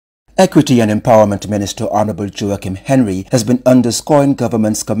Equity and Empowerment Minister Hon Joachim Henry has been underscoring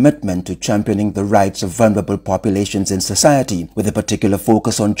government's commitment to championing the rights of vulnerable populations in society, with a particular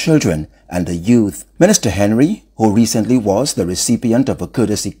focus on children and the youth. Minister Henry, who recently was the recipient of a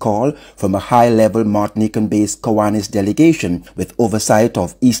courtesy call from a high-level Martinique-base Kiwanis delegation with oversight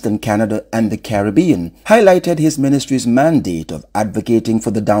of Eastern Canada and the Caribbean, highlighted his ministry's mandate of advocating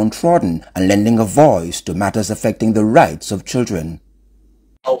for the downtrodden and lending a voice to matters affecting the rights of children.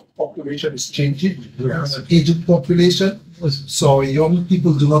 Our population is changing. We have an aging population, so young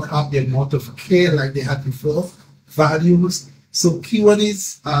people do not have the amount of care like they had before, values. So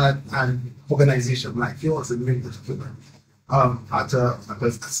Kiwanis and organizations like yours and many at a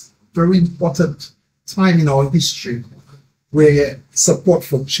very important time in our history where support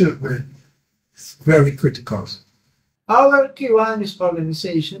for children is very critical. Our Kiwanis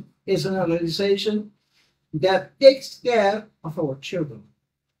organization is an organization that takes care of our children.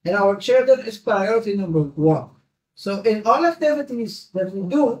 And our children is priority number one. So in all activities that we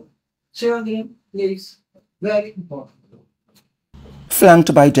do, children plays very important.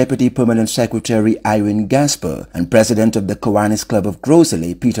 Flanked by Deputy Permanent Secretary Irene Gasper and President of the Kiwanis Club of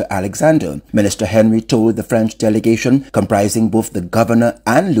Grosley, Peter Alexander, Minister Henry told the French delegation, comprising both the Governor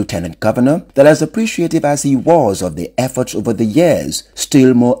and Lieutenant Governor, that as appreciative as he was of the efforts over the years,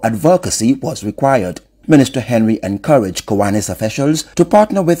 still more advocacy was required. Minister Henry encouraged Kiwanis officials to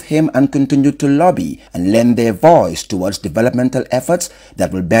partner with him and continue to lobby and lend their voice towards developmental efforts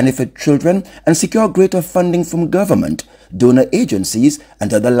that will benefit children and secure greater funding from government, donor agencies,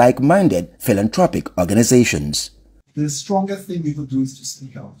 and other like-minded philanthropic organizations. The strongest thing we could do is to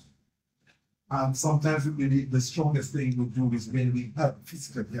speak out. Sometimes we believe the strongest thing we do is when we help,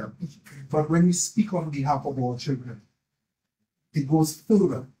 physical help. But when we speak on behalf of our children, it goes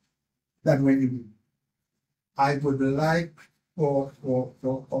further than when you do. I would like for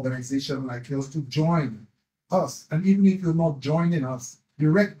organizations like yours to join us. And even if you're not joining us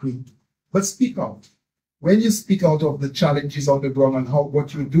directly, but speak out. When you speak out of the challenges on the ground and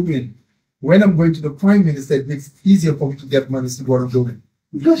what you're doing, when I'm going to the Prime Minister, it makes it easier for me to get money to what I'm doing.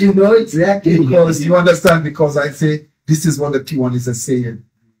 Because you know exactly. Because you understand, because I say, this is what the Kiwanis are saying.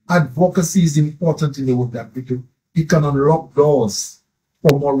 Advocacy is important in the work that we do. It can unlock doors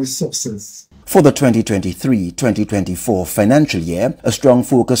for more resources. For the 2023-2024 financial year, a strong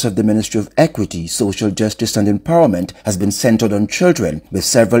focus of the Ministry of Equity, Social Justice and Empowerment has been centered on children, with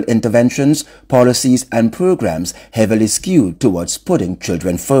several interventions, policies and programs heavily skewed towards putting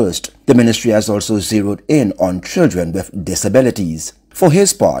children first. The ministry has also zeroed in on children with disabilities. For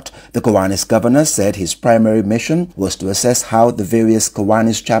his part, the Kiwanis governor said his primary mission was to assess how the various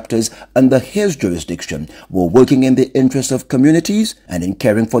Kiwanis chapters under his jurisdiction were working in the interest of communities and in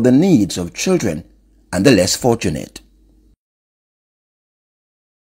caring for the needs of children and the less fortunate.